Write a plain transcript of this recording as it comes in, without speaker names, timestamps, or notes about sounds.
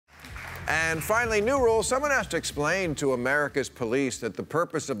And finally, new rule. Someone has to explain to America's police that the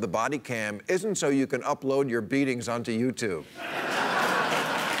purpose of the body cam isn't so you can upload your beatings onto YouTube.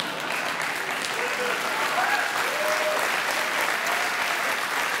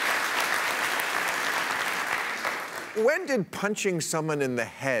 When did punching someone in the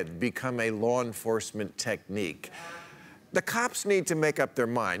head become a law enforcement technique? The cops need to make up their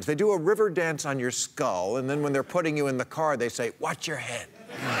minds. They do a river dance on your skull, and then when they're putting you in the car, they say, "Watch your head."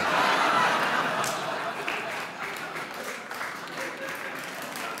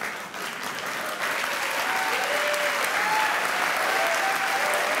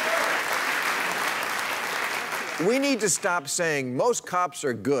 We need to stop saying most cops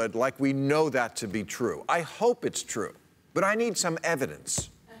are good like we know that to be true. I hope it's true, but I need some evidence,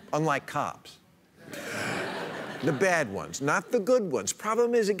 unlike cops. The bad ones, not the good ones.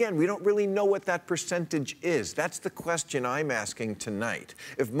 Problem is, again, we don't really know what that percentage is. That's the question I'm asking tonight.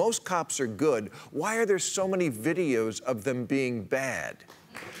 If most cops are good, why are there so many videos of them being bad?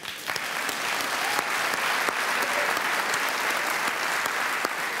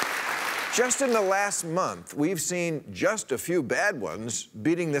 Just in the last month, we've seen just a few bad ones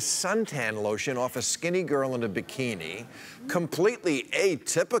beating the suntan lotion off a skinny girl in a bikini, completely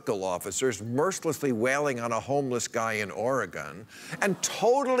atypical officers mercilessly wailing on a homeless guy in Oregon, and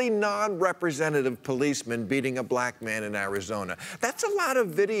totally non-representative policemen beating a black man in Arizona. That's a lot of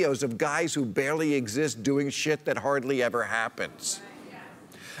videos of guys who barely exist doing shit that hardly ever happens.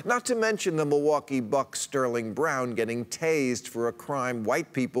 Not to mention the Milwaukee Bucks' Sterling Brown getting tased for a crime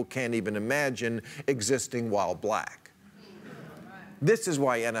white people can't even imagine existing while black. This is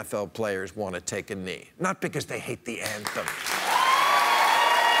why NFL players want to take a knee, not because they hate the anthem.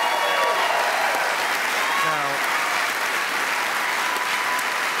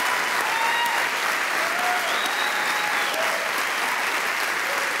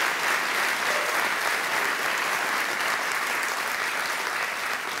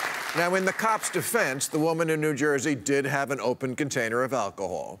 Now, in the cop's defense, the woman in New Jersey did have an open container of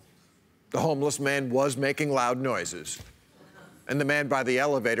alcohol. The homeless man was making loud noises. And the man by the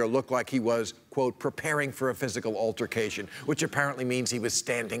elevator looked like he was, quote, preparing for a physical altercation, which apparently means he was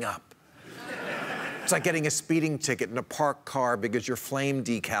standing up. It's like getting a speeding ticket in a parked car because your flame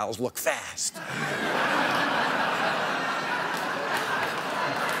decals look fast.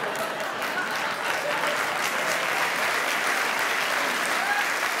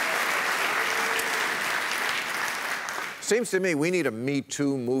 Seems to me we need a Me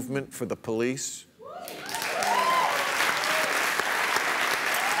Too movement for the police.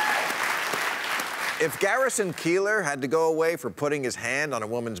 If Garrison Keillor had to go away for putting his hand on a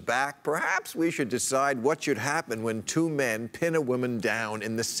woman's back, perhaps we should decide what should happen when two men pin a woman down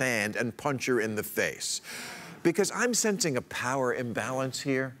in the sand and punch her in the face. Because I'm sensing a power imbalance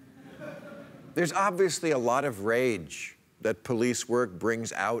here. There's obviously a lot of rage that police work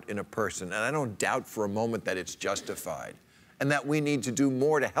brings out in a person, and I don't doubt for a moment that it's justified, and that we need to do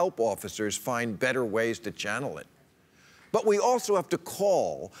more to help officers find better ways to channel it. But we also have to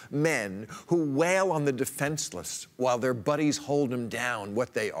call men who wail on the defenseless while their buddies hold them down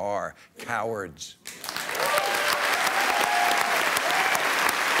what they are: cowards.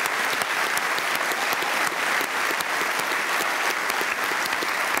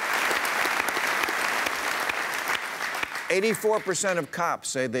 84% of cops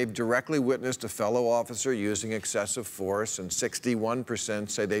say they've directly witnessed a fellow officer using excessive force, and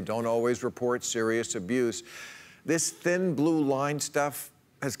 61% say they don't always report serious abuse. This thin blue line stuff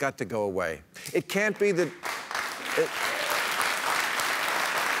has got to go away. It can't be the...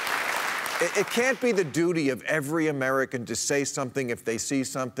 It can't be the duty of every American to say something if they see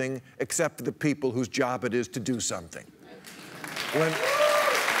something, except for the people whose job it is to do something.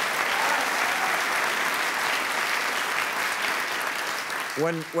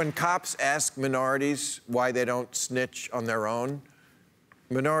 When cops ask minorities why they don't snitch on their own,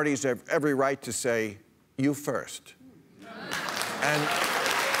 minorities have every right to say, "You first." And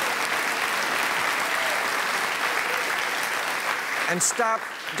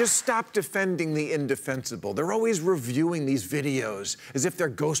just stop defending the indefensible. They're always reviewing these videos as if they're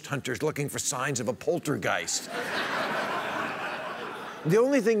ghost hunters looking for signs of a poltergeist. The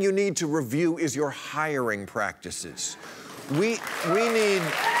only thing you need to review is your hiring practices. We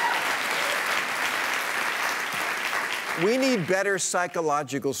need better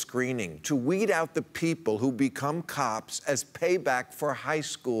psychological screening to weed out the people who become cops as payback for high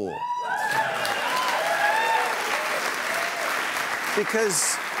school.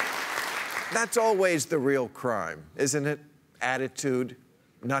 Because that's always the real crime, isn't it? Attitude.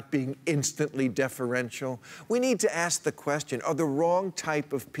 not being instantly deferential. We need to ask the question, are the wrong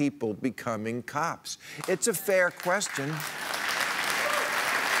type of people becoming cops? It's a fair question.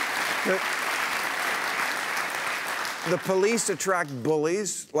 The police attract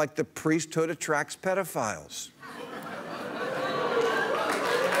bullies like the priesthood attracts pedophiles.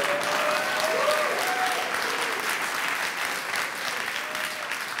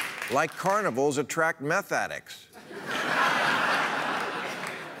 Like carnivals attract meth addicts.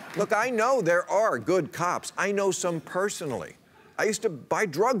 Look, I know there are good cops. I know some personally. I used to buy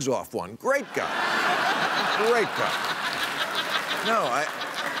drugs off one. Great guy. Great guy. No,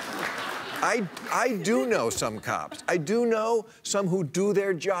 I do know some cops. I do know some who do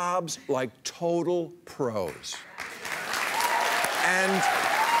their jobs like total pros.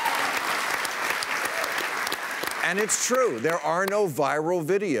 And it's true, there are no viral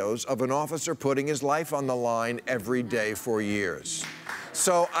videos of an officer putting his life on the line every day for years.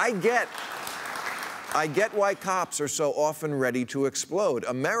 So I get why cops are so often ready to explode.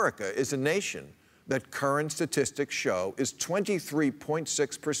 America is a nation that current statistics show is 23.6%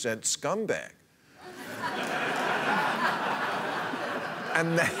 scumbag.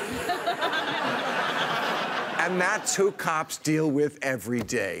 And that's who cops deal with every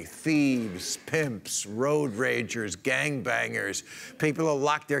day. Thieves, pimps, road ragers, gangbangers, people who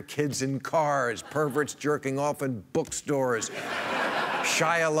lock their kids in cars, perverts jerking off in bookstores,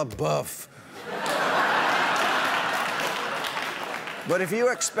 Shia LaBeouf. But if you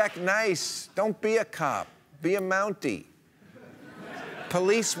expect nice, don't be a cop. Be a Mountie.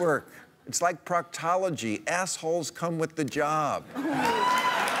 Police work, it's like proctology. Assholes come with the job.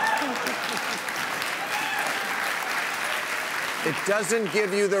 It doesn't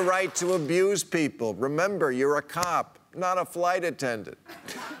give you the right to abuse people. Remember, you're a cop, not a flight attendant.